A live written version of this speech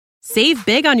Save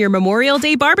big on your Memorial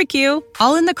Day barbecue,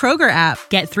 all in the Kroger app.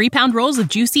 Get 3-pound rolls of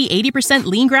juicy 80%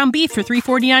 lean ground beef for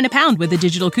 $3.49 a pound with a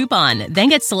digital coupon. Then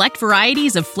get select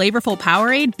varieties of flavorful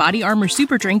Powerade, Body Armor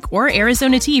Super Drink, or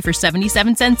Arizona tea for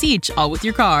 77 cents each, all with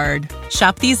your card.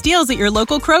 Shop these deals at your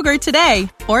local Kroger today,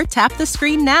 or tap the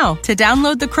screen now to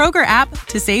download the Kroger app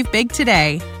to save big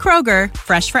today. Kroger,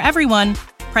 fresh for everyone.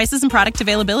 Prices and product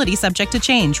availability subject to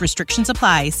change. Restrictions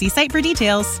apply. See site for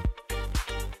details.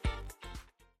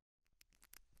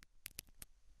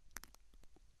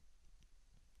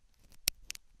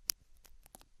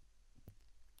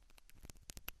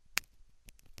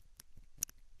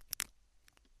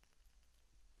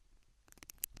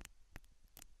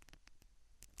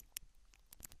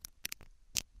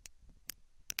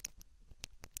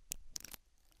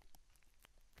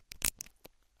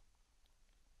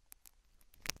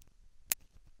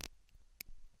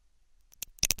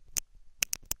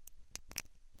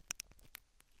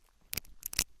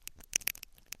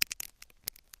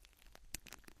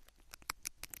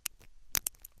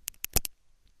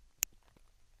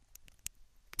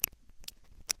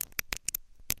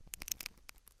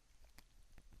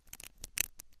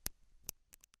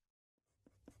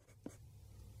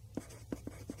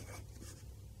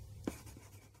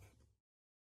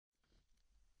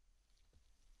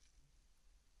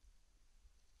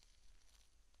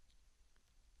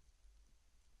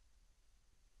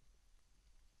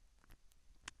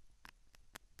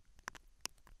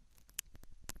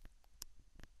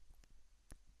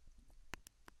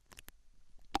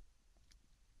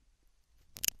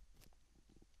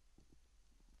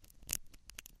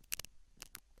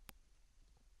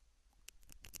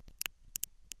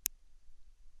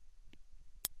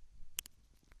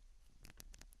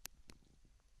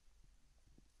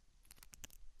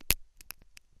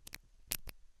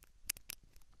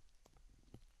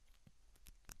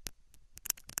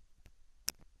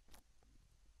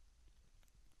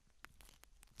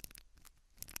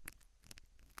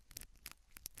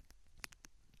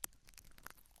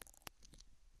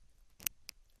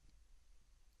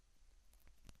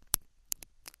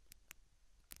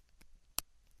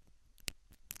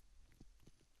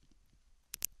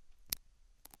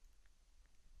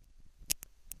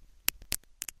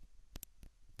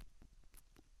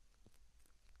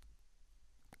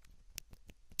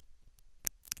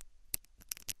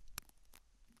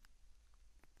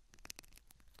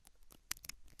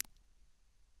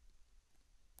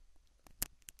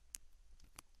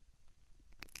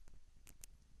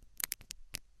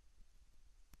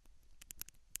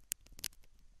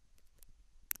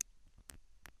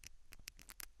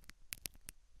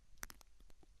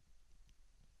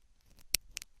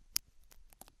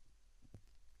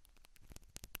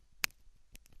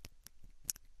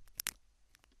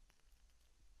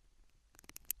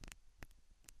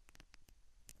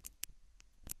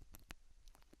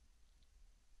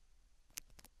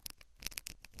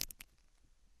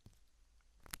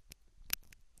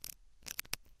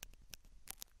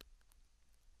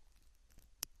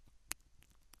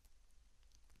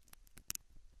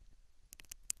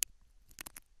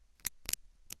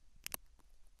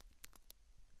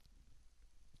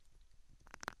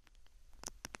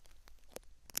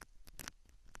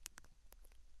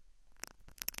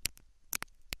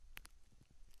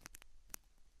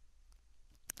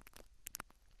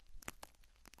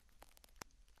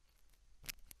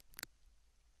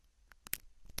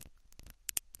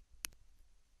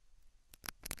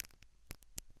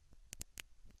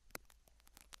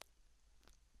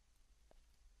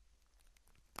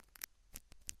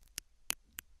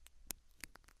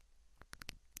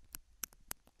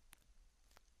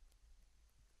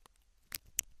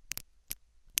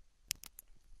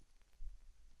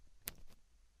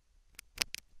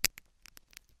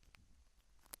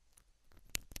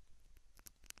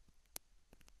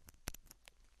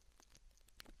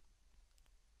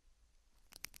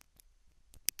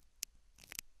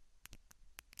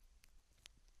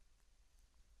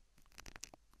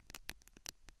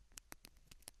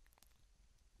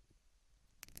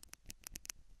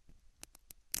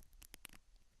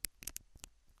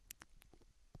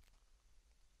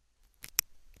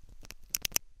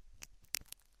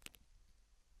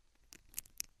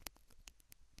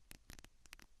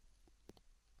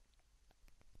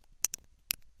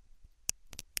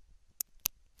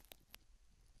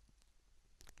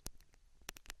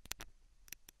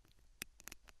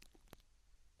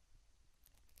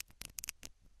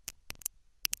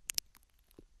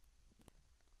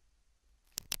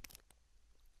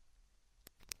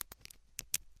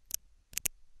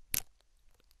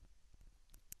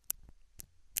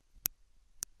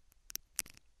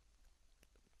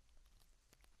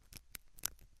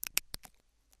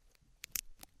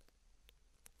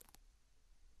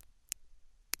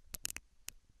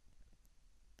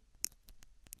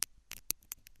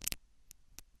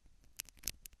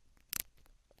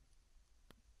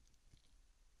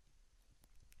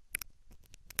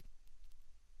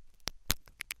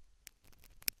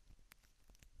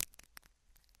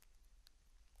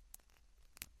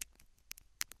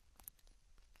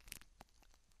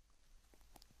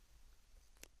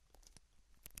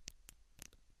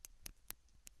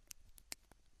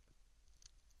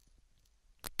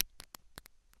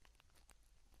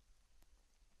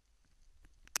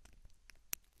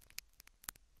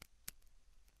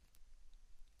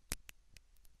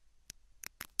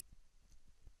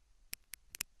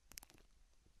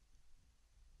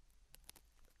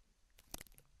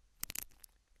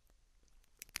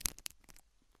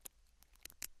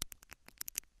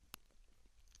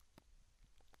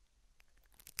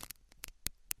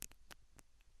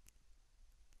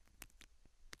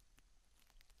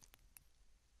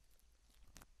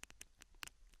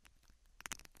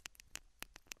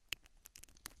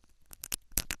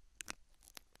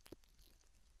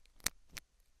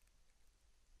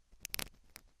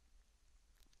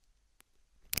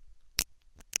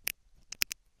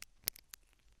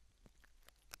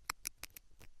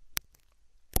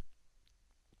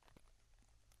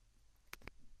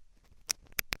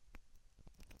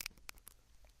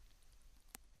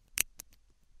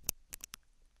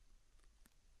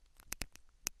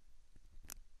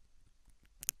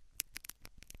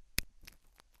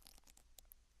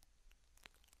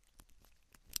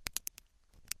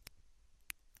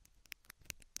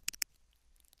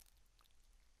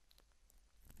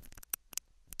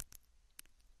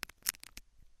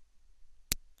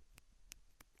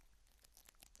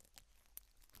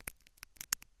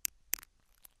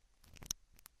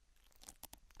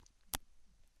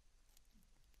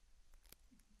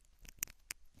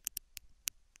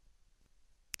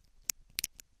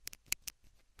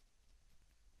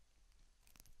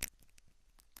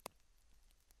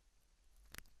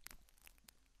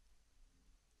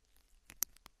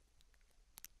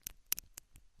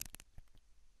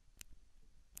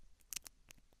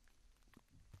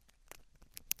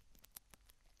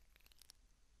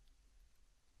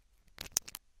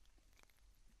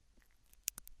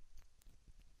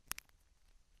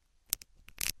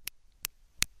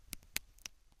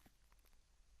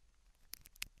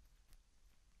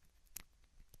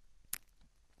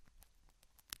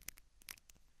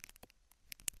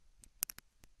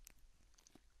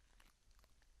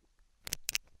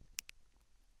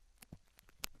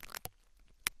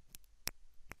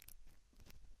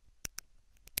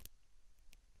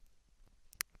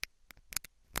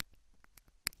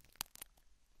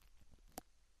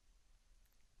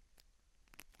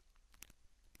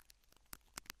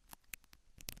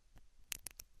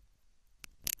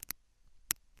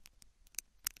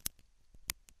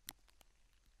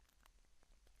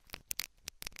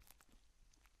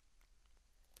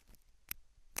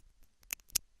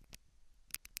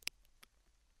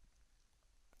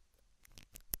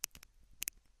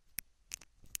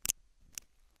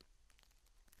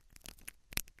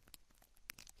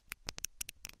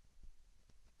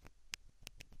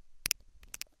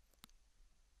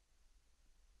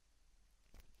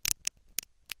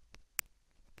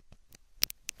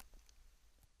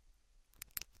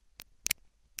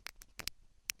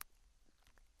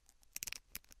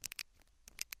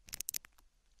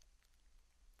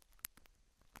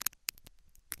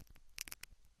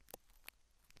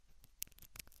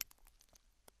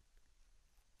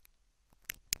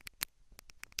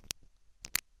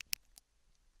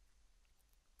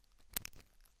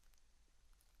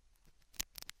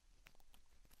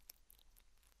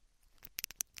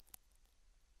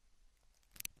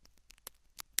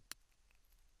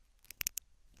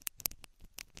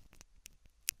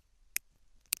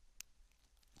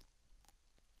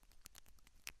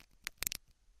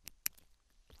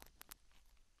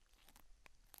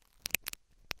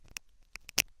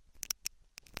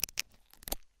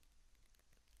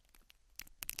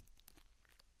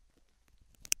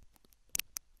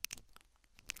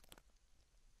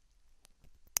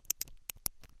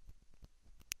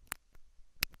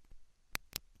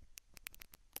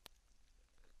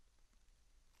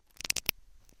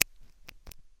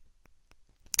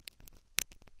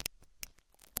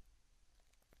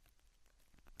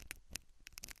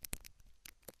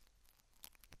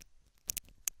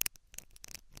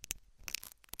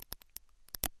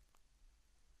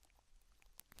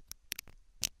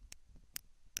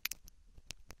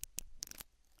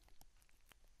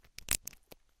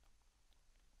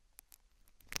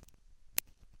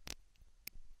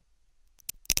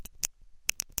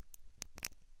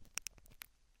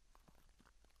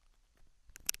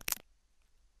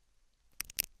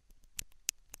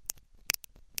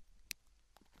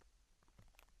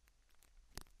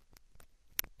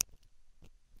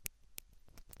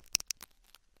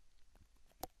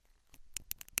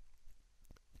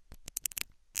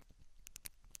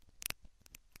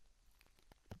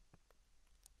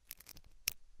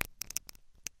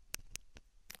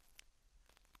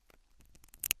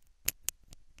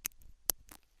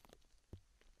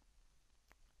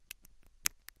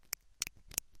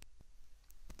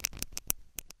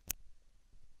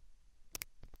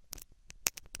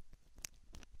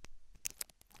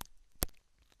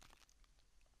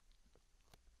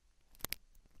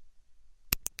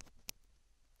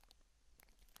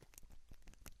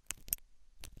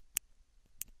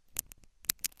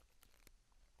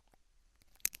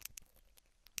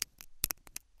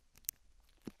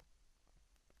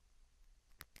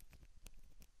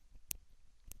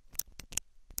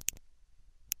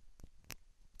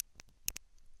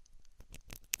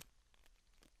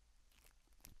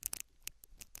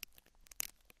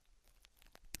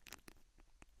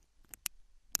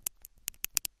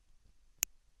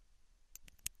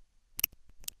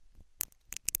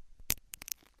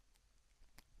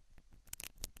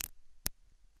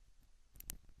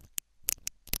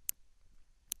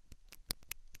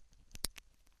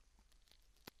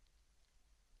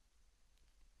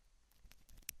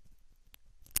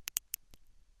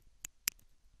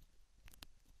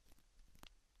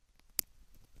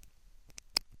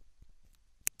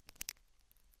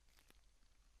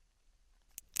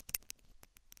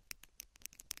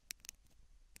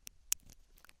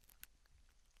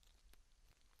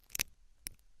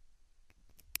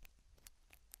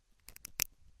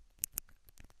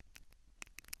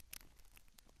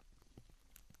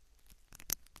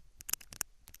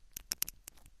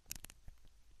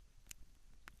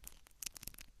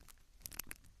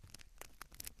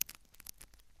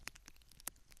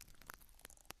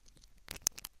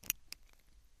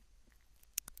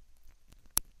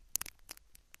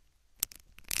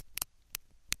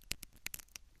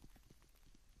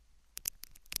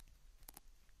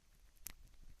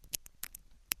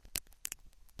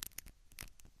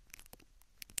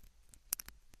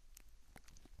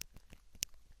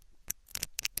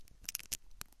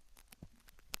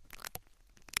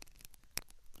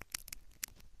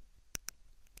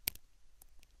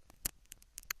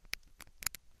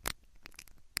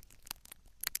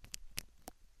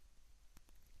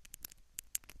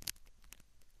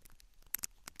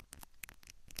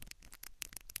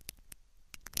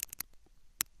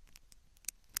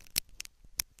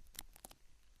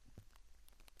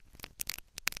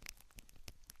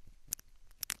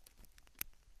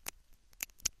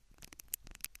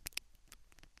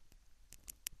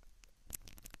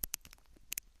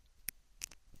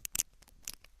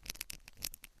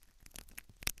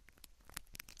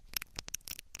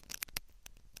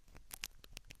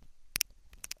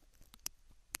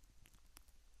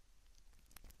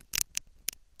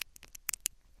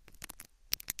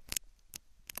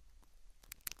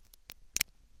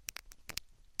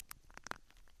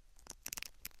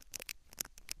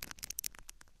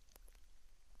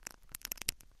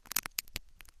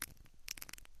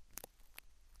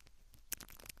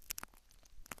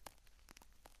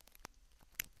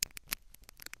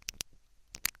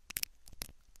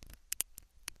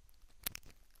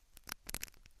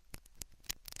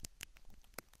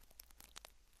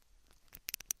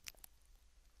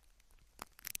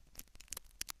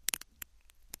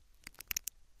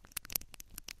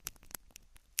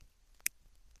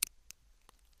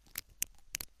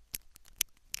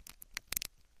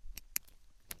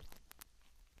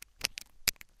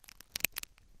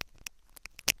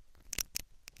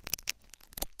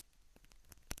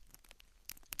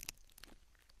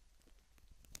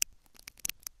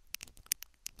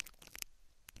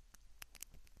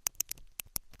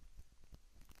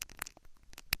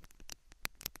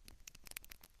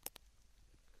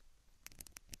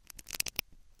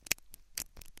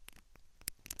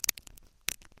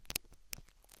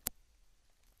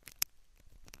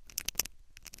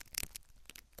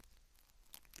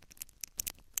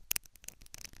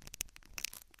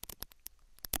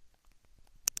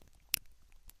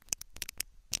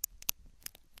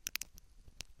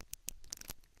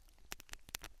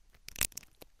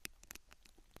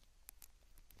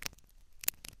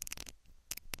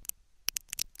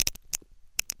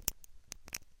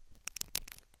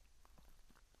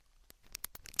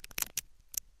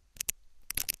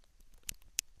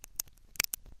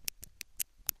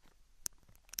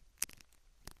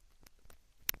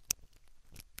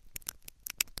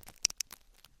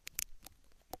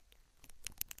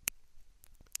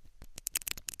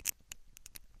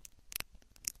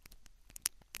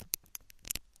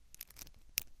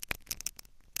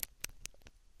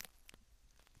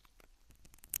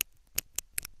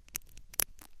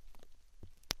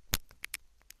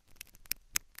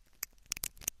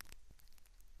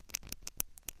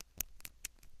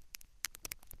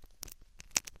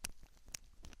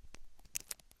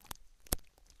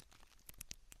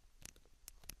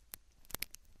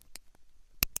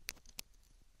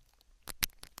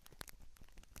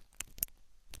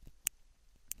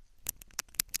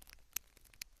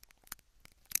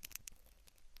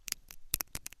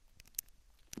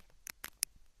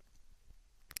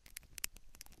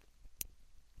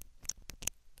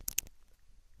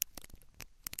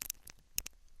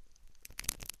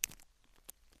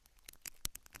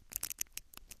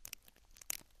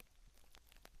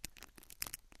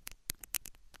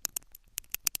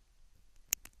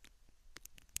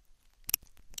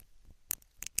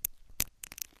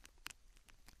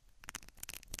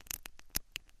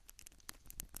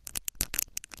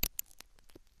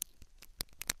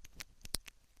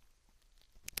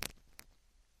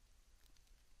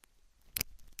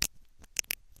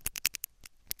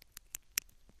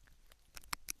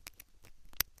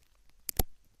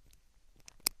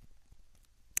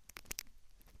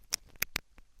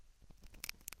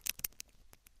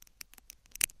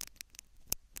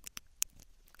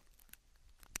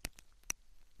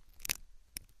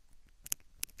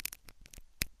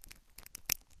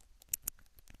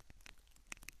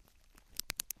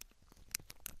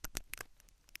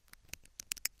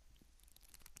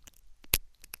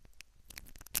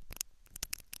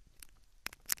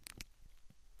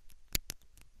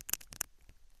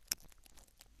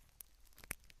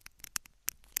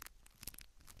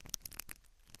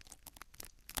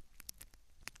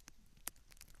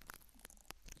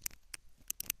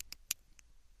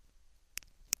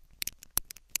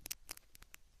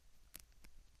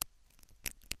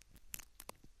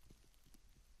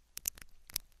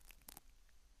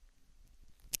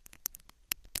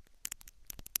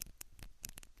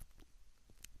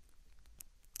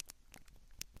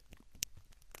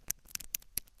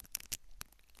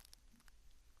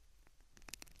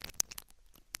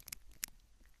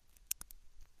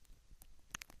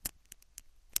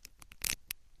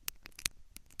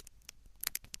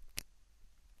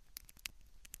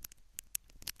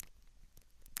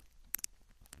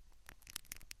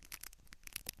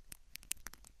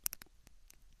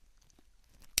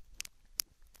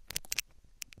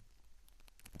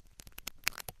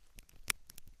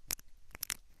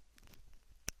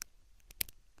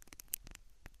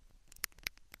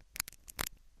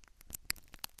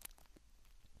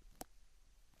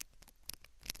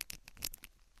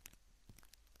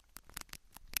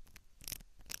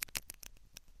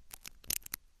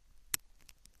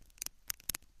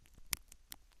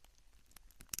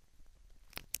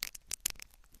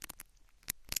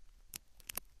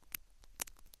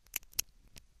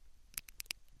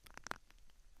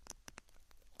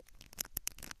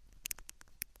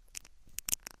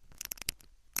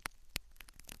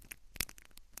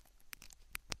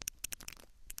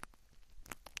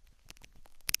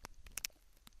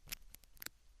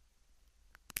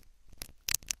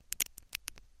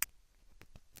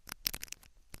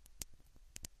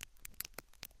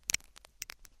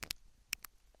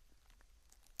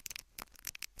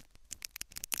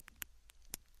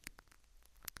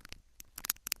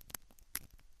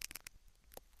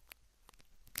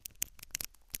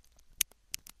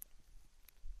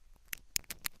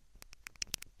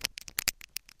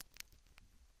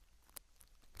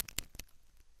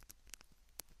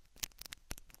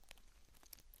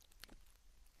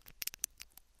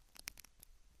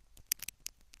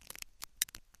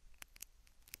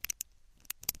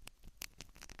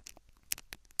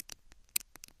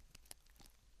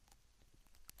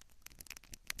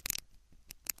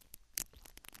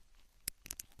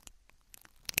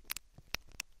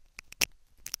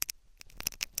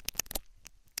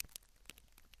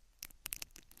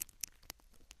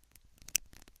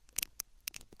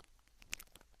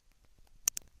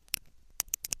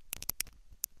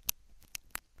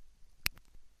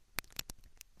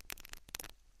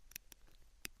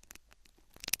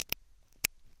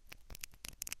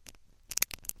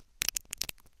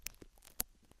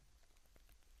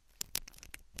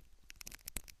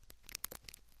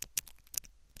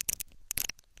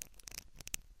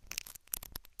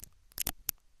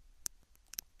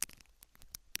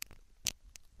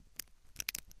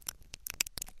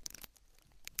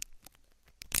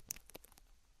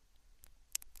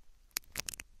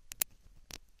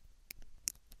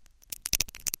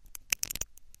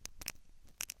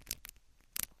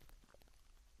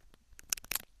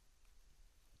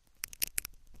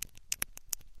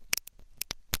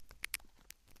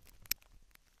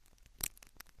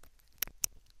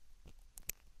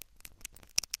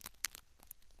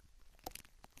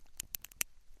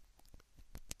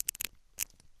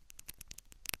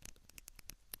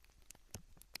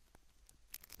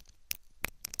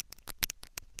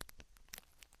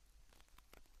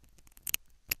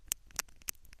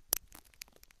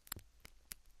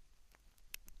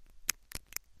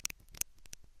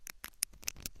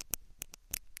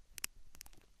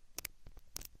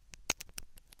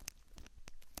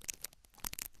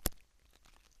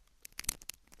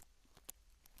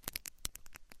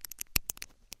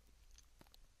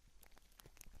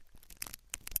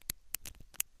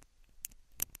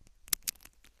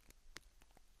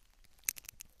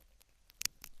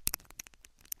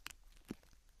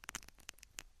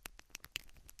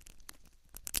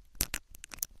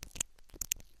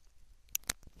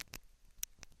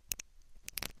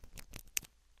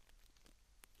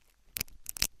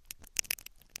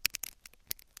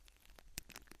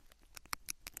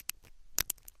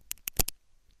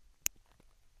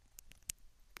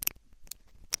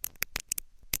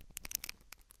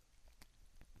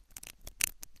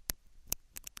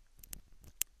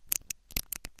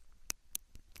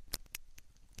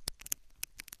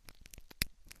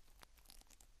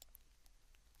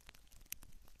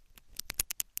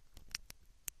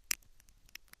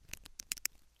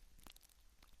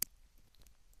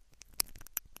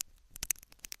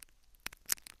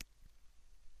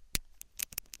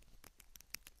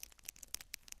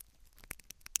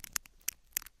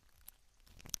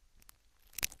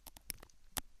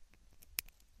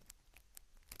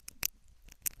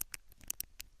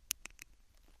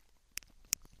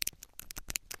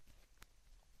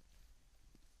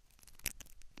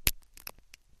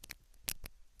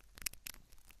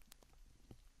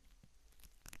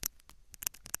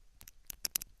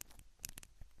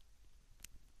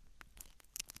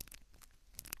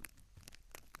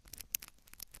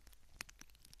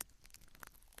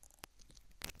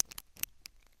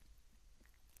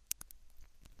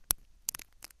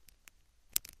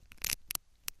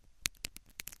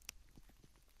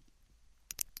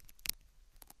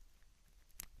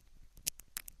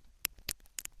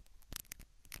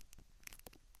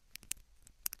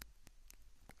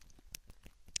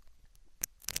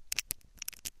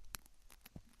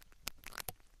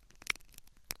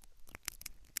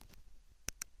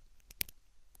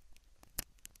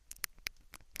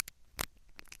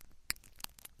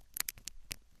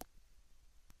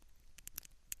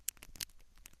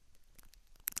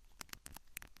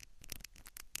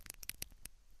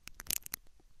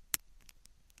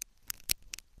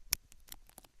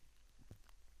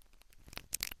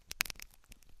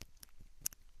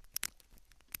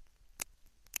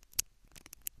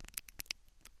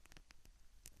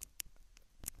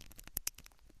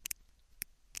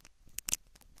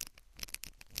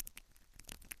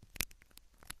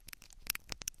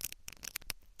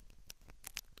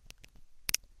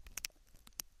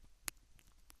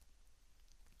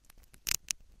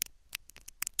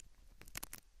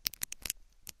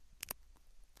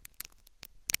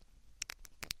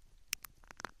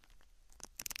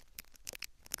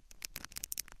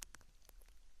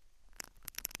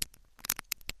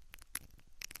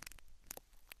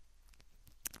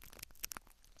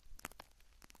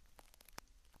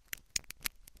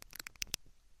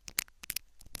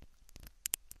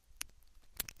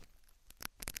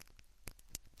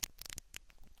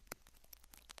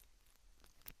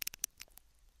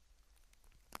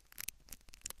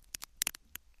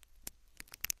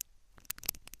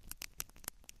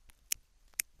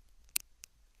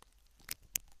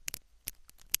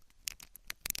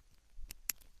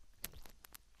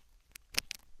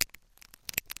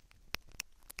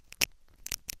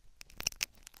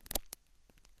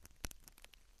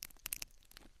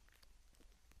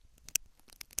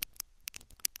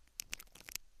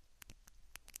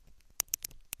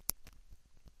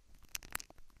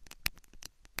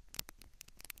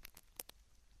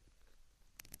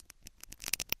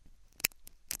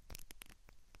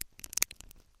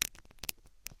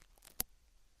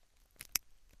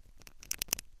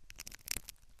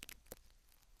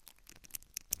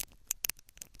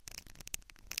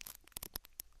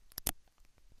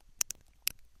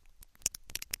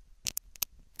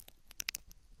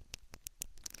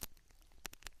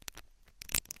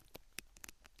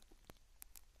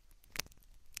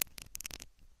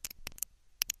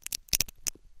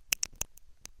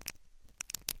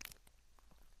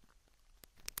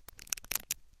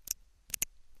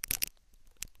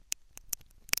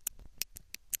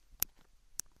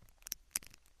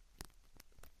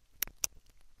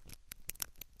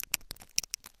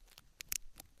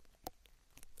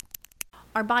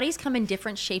 Our bodies come in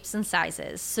different shapes and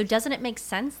sizes, so doesn't it make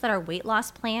sense that our weight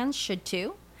loss plans should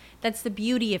too? That's the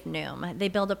beauty of Noom. They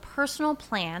build a personal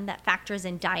plan that factors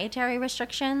in dietary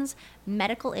restrictions,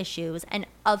 medical issues, and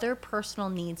other personal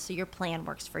needs so your plan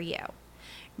works for you.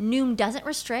 Noom doesn't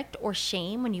restrict or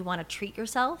shame when you want to treat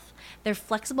yourself. Their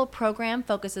flexible program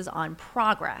focuses on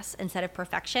progress instead of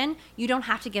perfection. You don't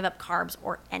have to give up carbs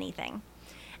or anything.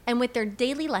 And with their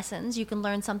daily lessons, you can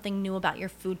learn something new about your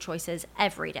food choices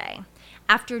every day.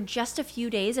 After just a few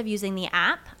days of using the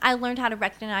app, I learned how to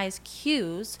recognize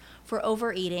cues for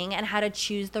overeating and how to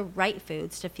choose the right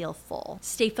foods to feel full.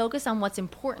 Stay focused on what's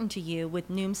important to you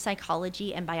with Noom's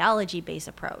psychology and biology-based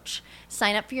approach.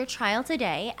 Sign up for your trial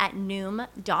today at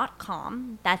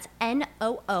Noom.com. That's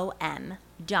Noom.com.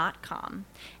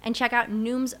 And check out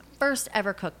Noom's first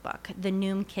ever cookbook, The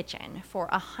Noom Kitchen, for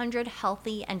 100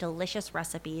 healthy and delicious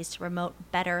recipes to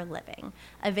promote better living.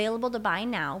 Available to buy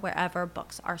now wherever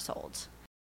books are sold.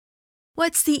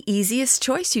 What's the easiest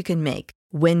choice you can make?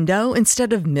 Window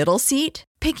instead of middle seat?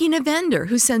 Picking a vendor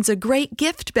who sends a great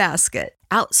gift basket?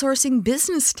 Outsourcing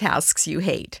business tasks you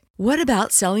hate? What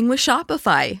about selling with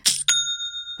Shopify?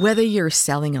 Whether you're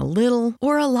selling a little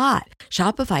or a lot,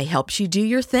 Shopify helps you do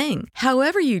your thing,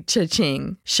 however you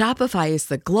cha-ching. Shopify is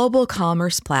the global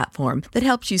commerce platform that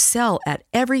helps you sell at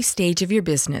every stage of your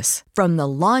business. From the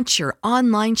launch your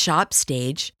online shop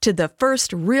stage to the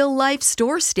first real-life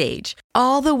store stage,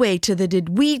 all the way to the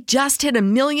did we just hit a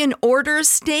million orders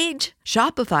stage.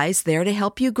 Shopify's there to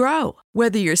help you grow.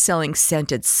 Whether you're selling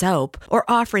scented soap or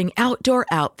offering outdoor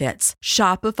outfits,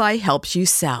 Shopify helps you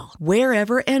sell.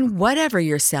 Wherever and whatever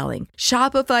you're selling,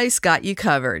 Shopify's got you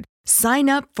covered. Sign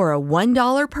up for a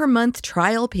 $1 per month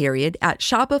trial period at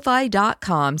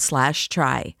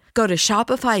shopify.com/try. Go to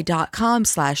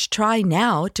shopify.com/try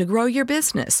now to grow your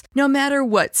business, no matter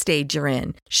what stage you're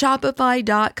in.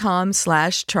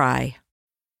 Shopify.com/try.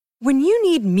 When you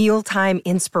need mealtime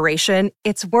inspiration,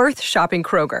 it's worth shopping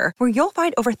Kroger, where you'll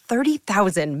find over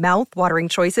 30,000 mouth-watering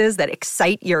choices that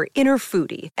excite your inner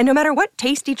foodie. And no matter what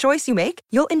tasty choice you make,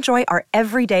 you'll enjoy our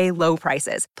everyday low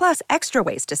prices, plus extra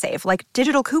ways to save, like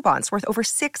digital coupons worth over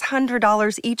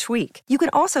 $600 each week. You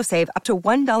can also save up to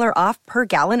 $1 off per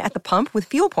gallon at the pump with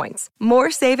fuel points.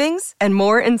 More savings and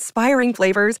more inspiring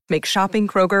flavors make shopping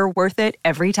Kroger worth it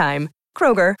every time.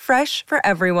 Kroger, fresh for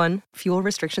everyone. Fuel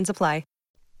restrictions apply.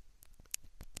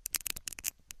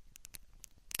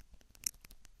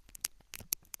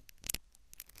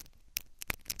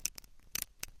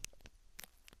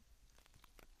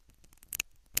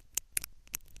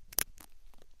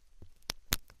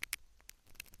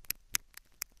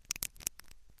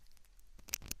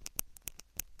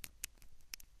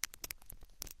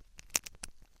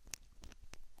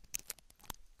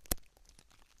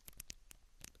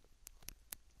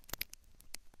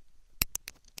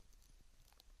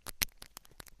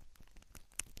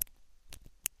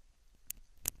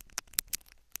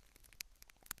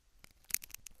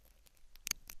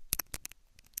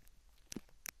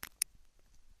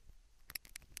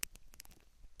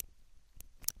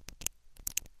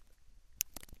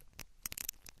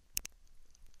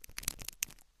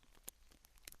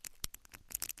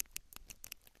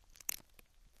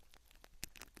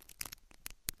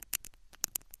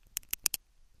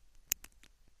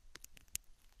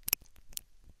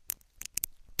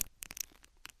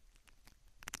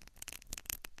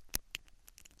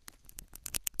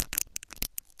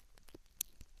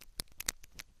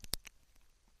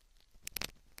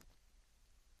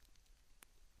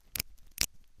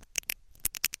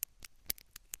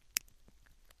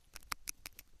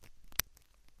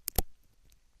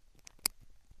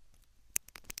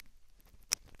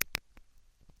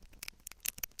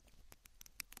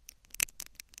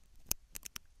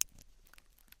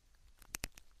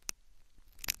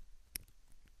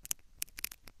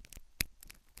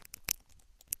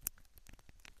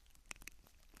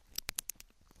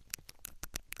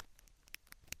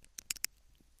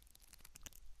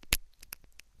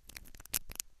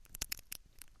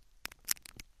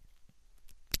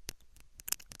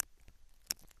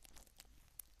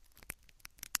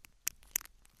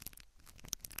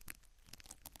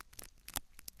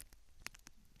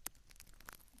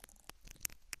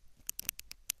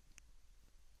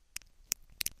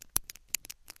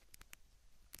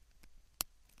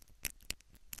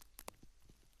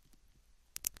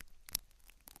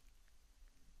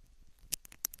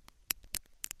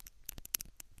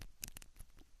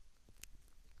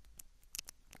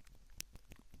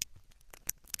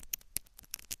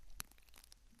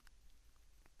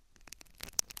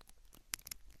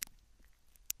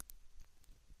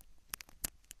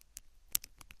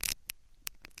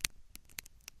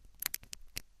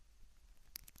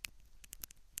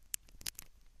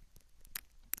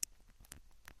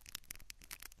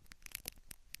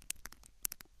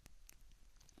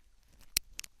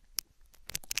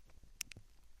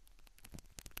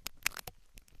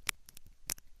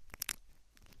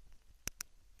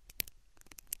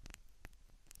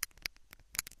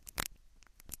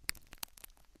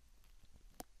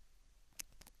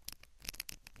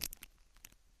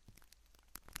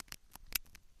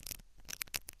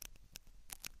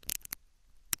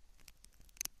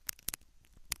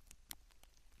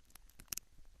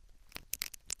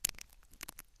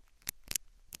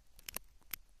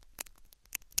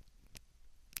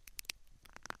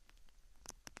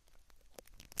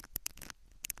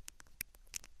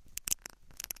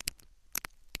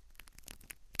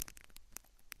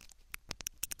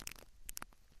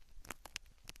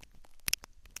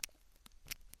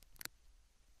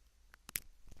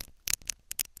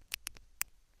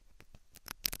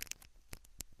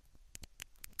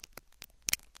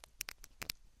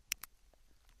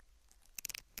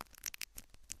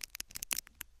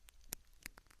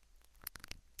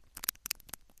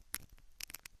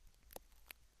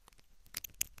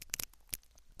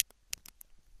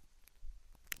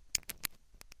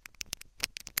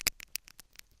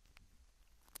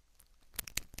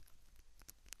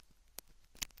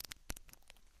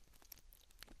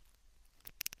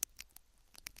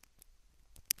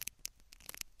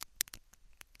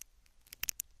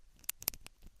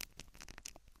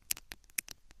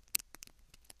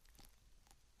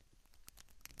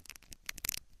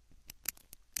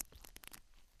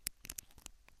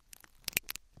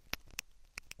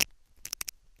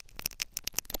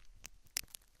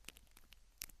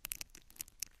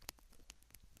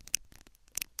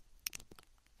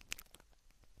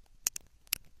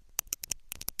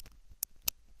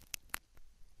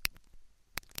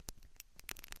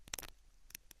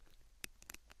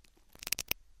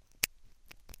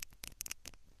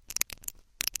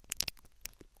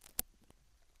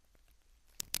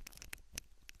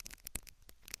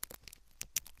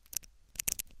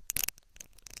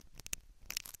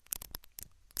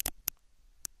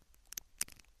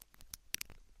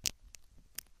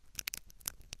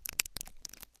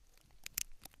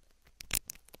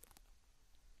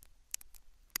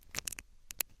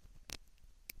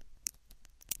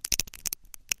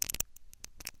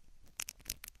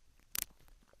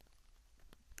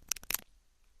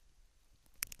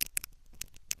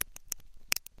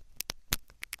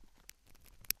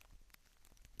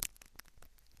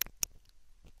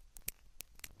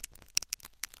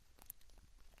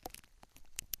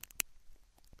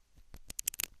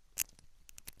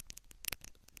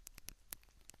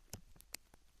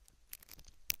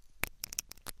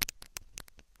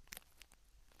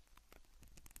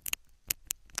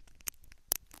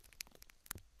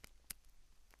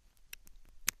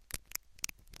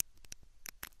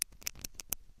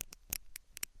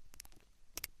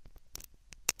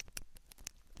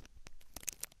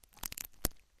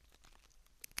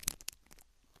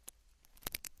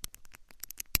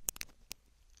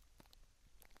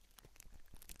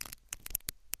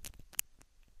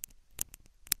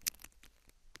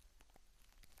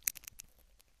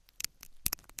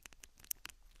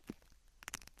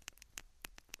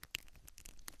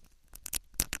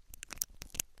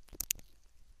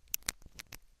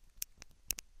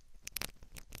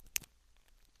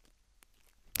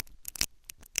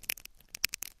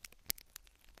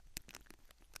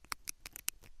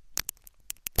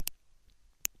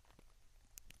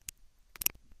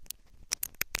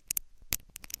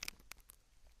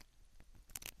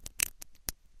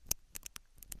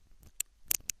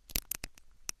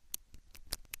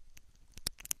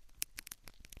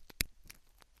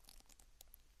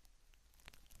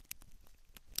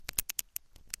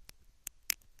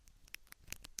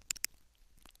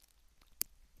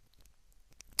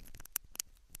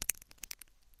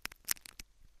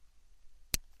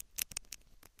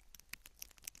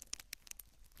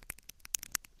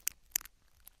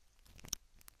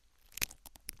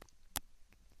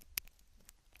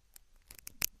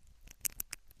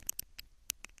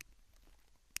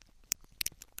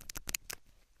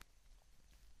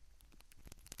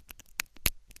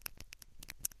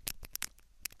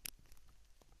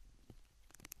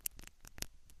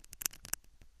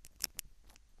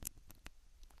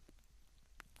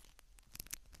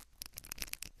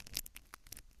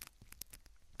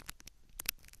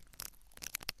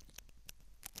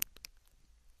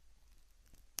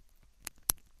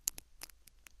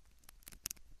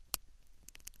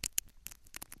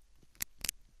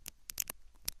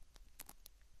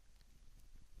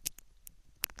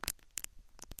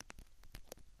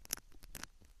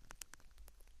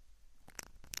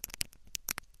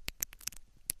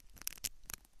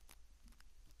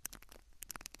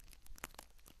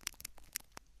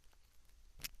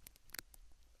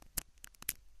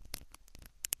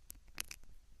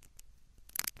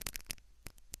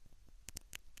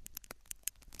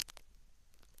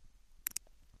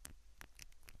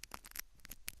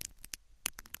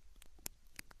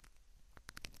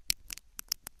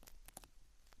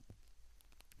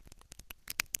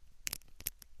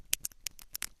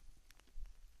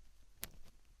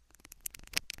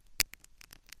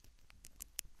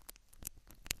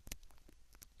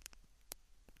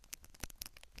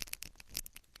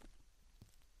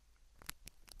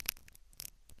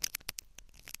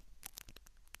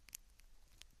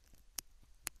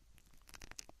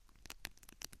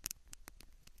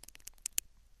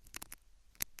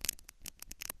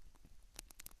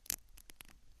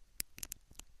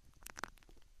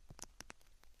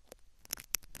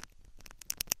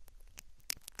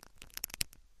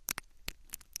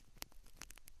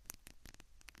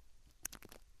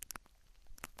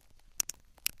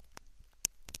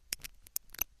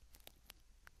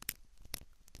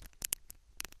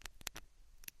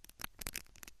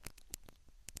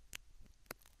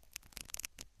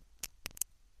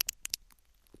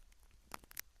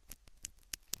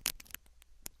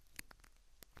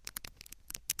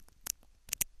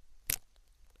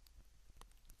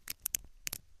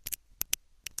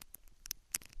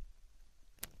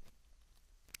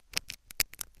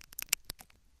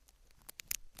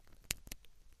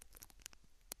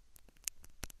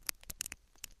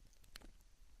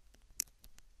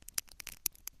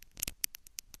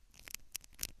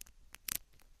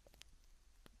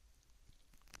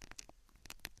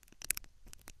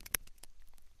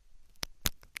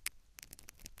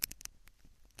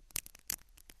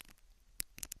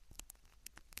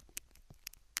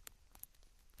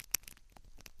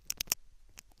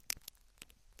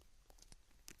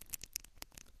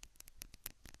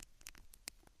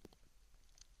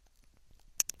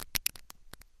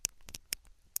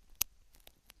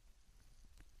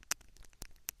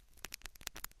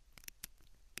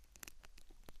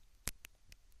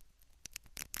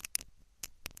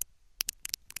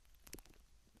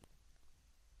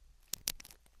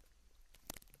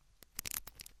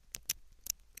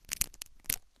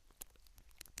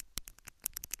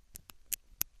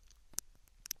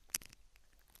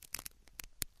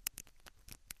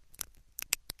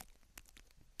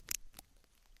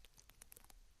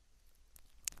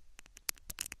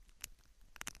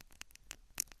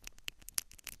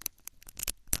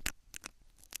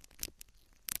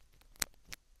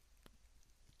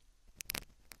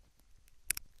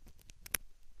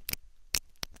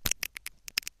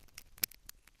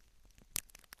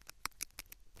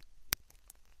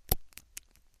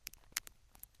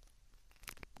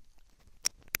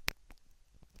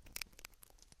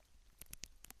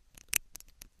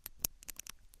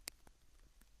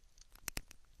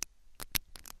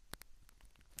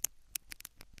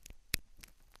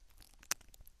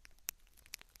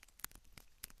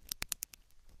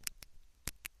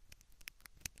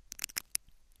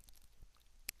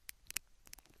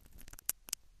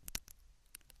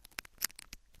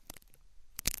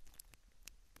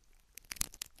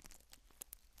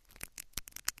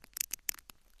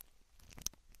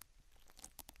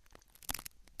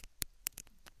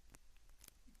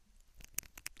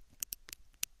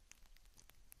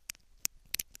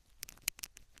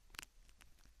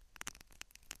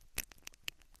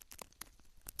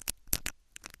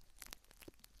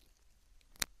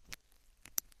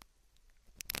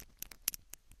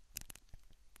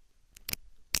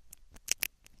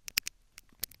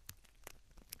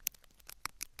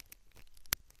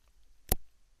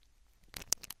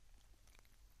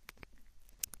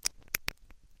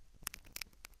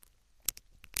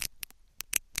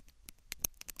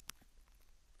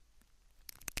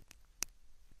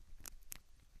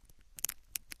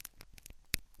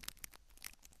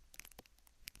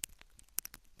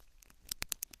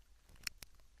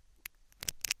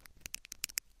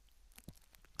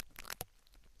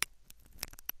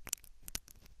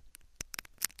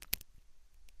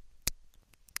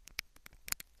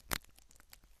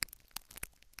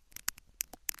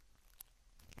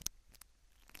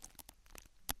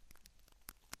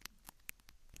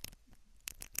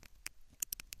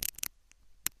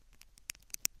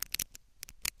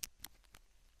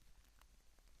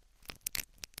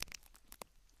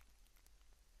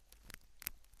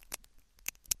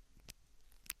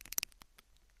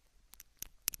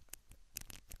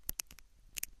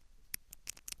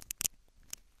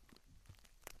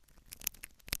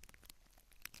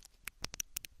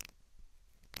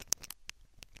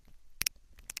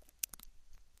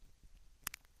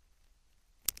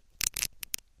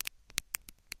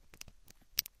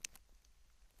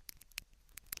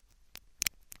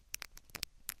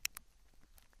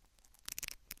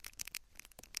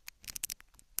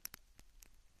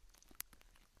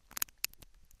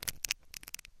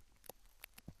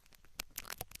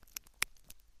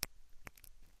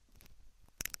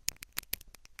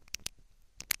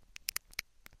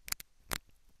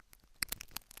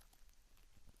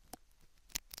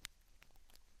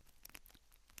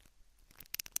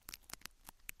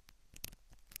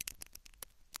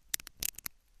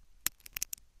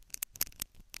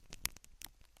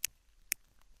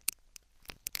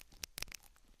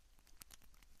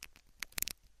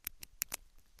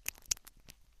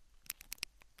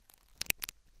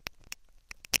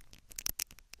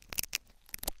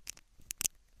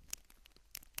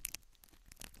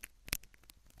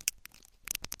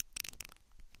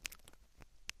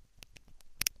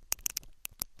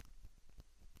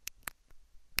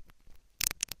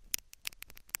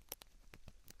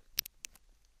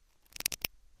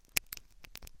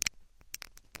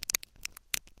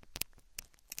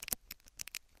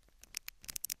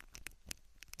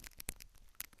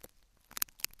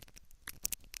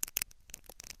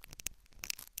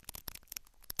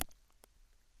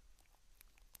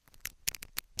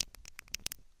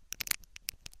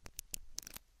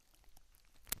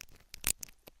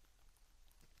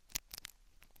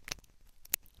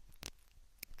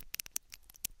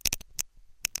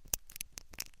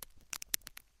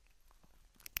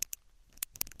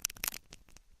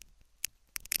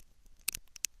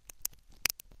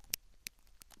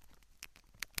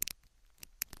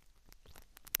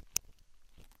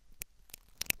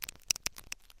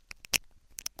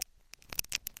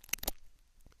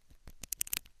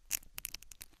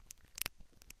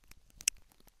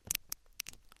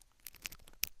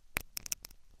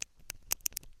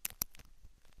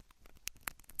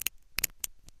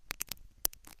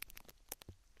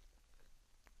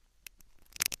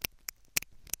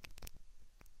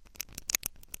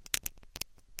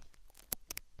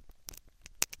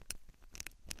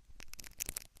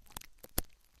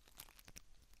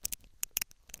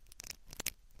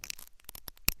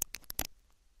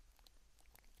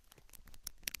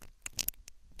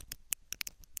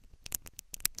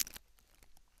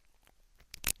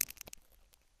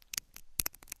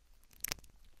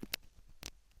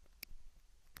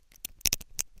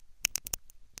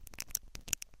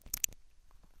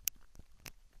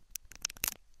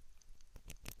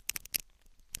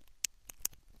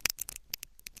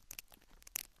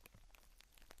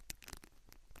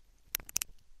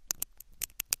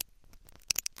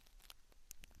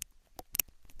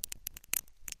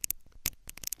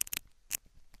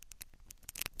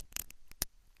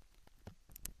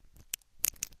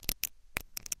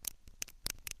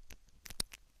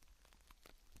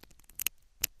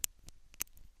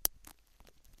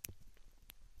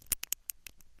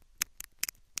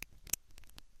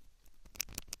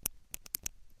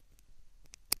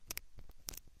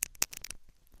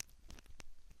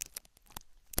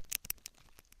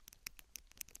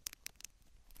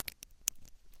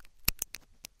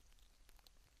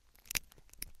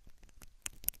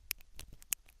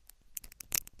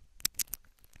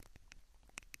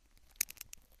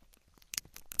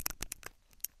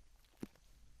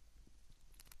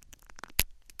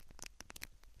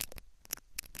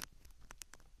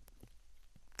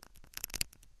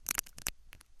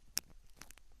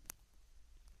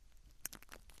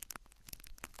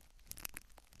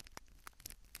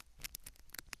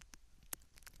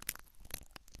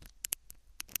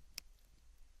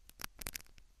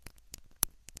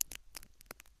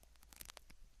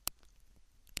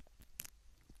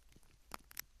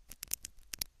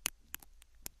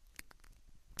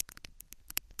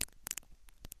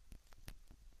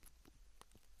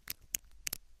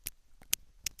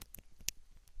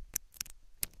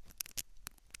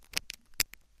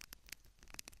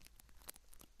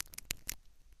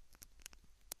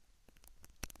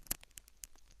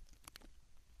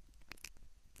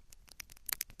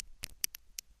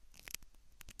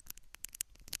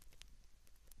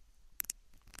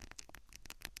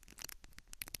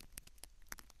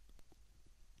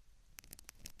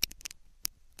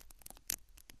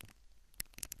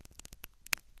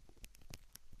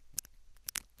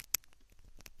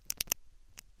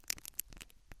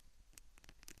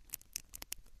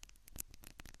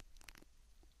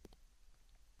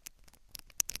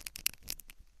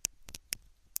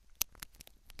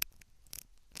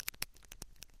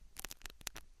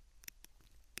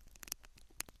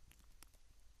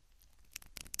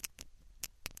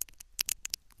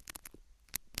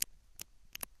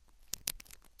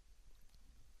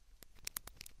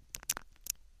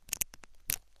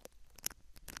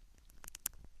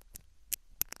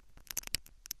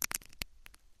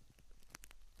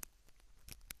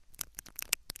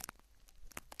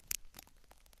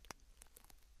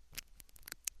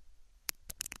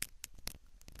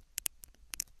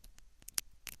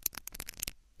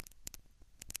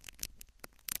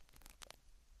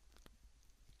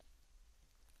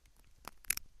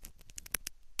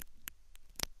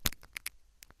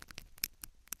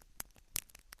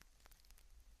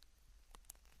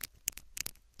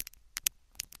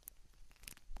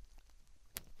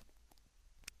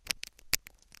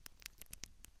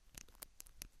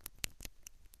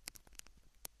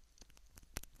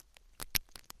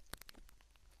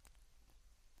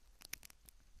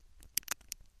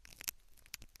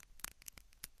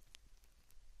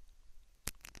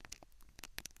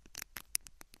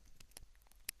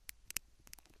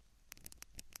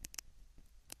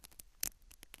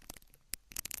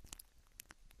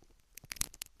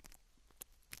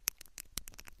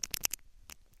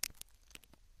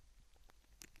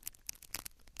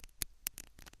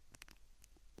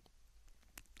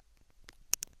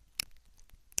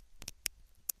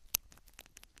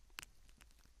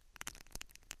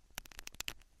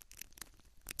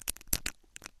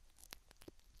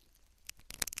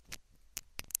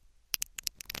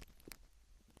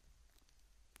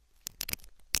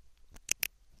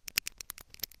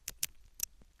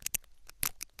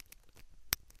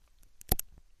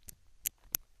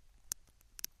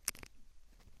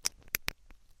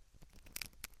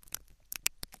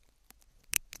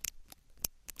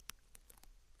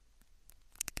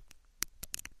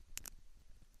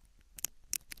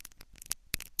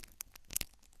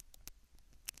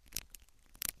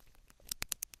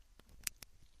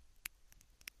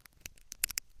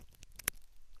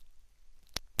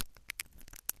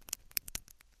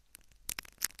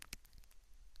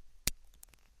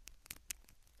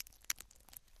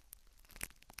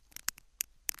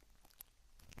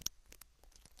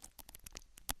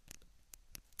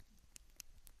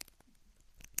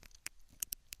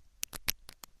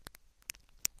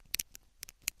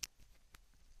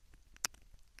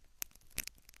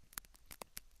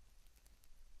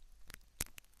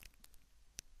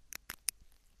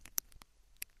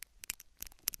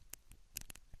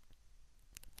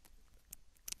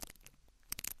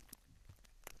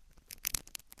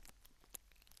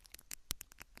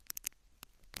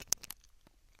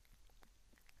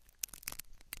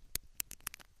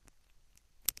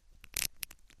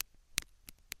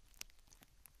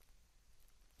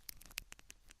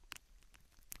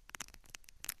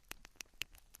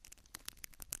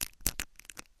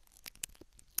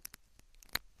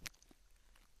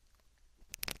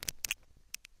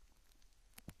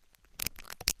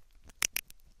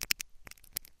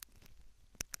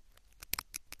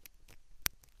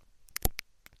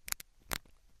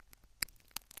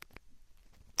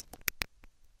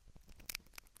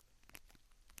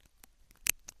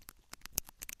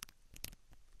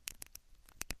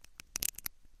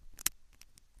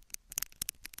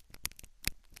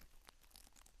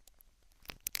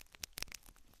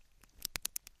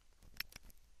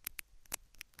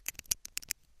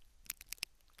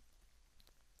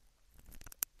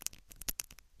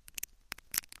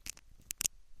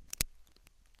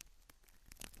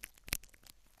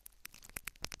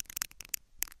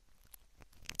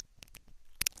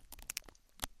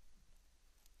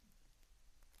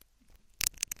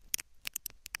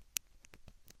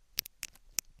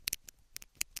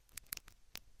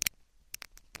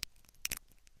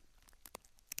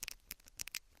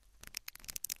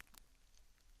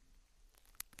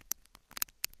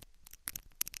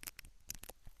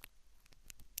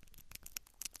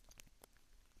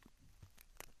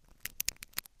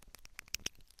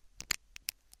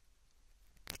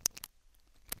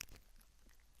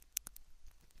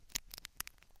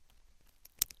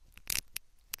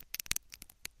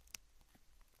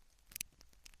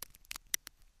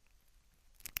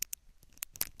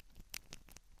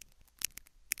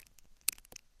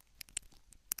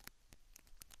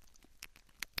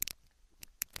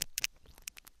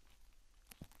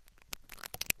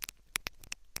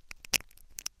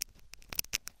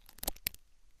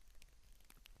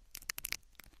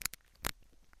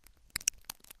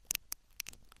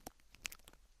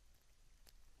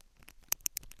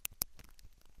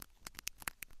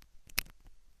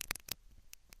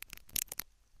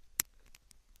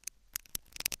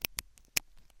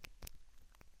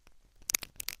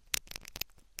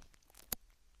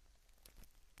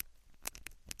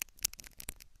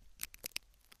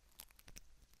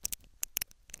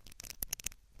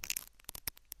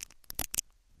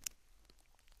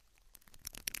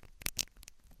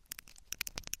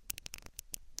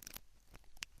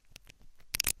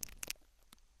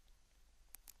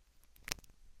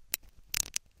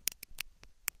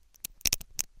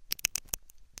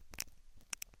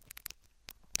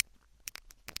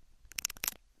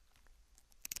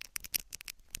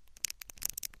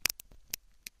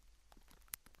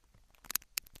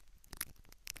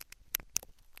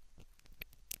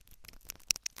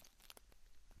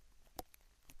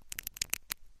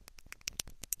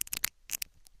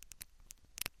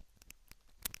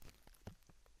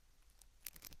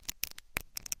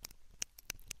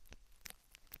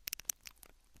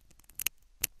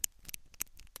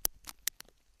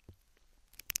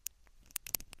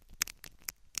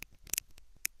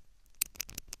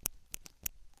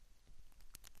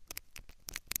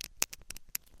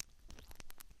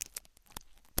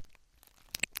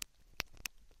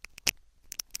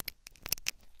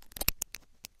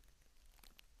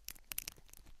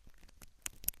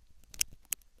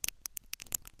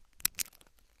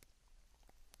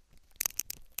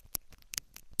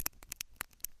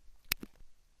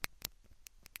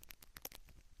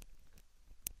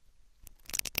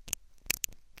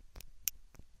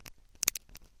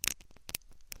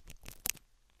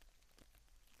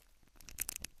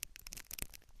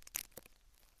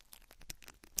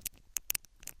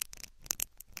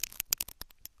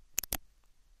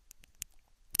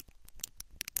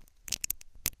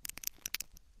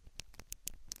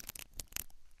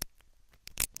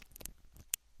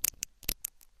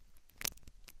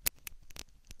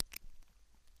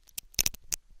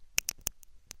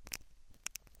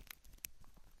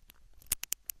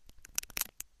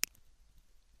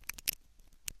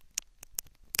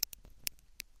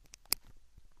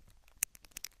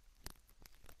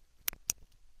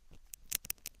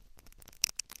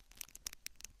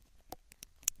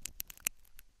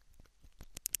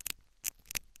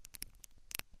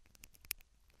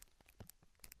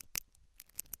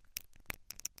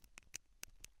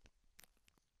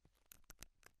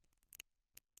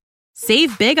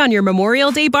 Save big on your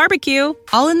Memorial Day barbecue,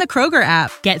 all in the Kroger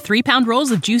app. Get 3-pound rolls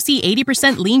of juicy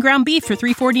 80% lean ground beef for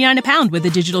 $3.49 a pound with a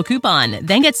digital coupon.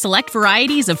 Then get select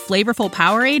varieties of flavorful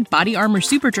Powerade, Body Armor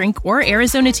Super Drink, or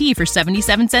Arizona tea for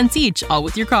 77 cents each, all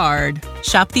with your card.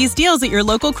 Shop these deals at your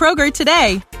local Kroger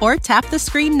today, or tap the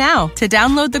screen now to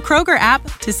download the Kroger app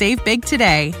to save big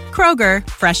today. Kroger,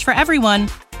 fresh for everyone.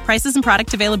 Prices and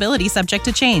product availability subject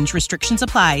to change. Restrictions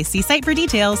apply. See site for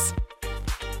details.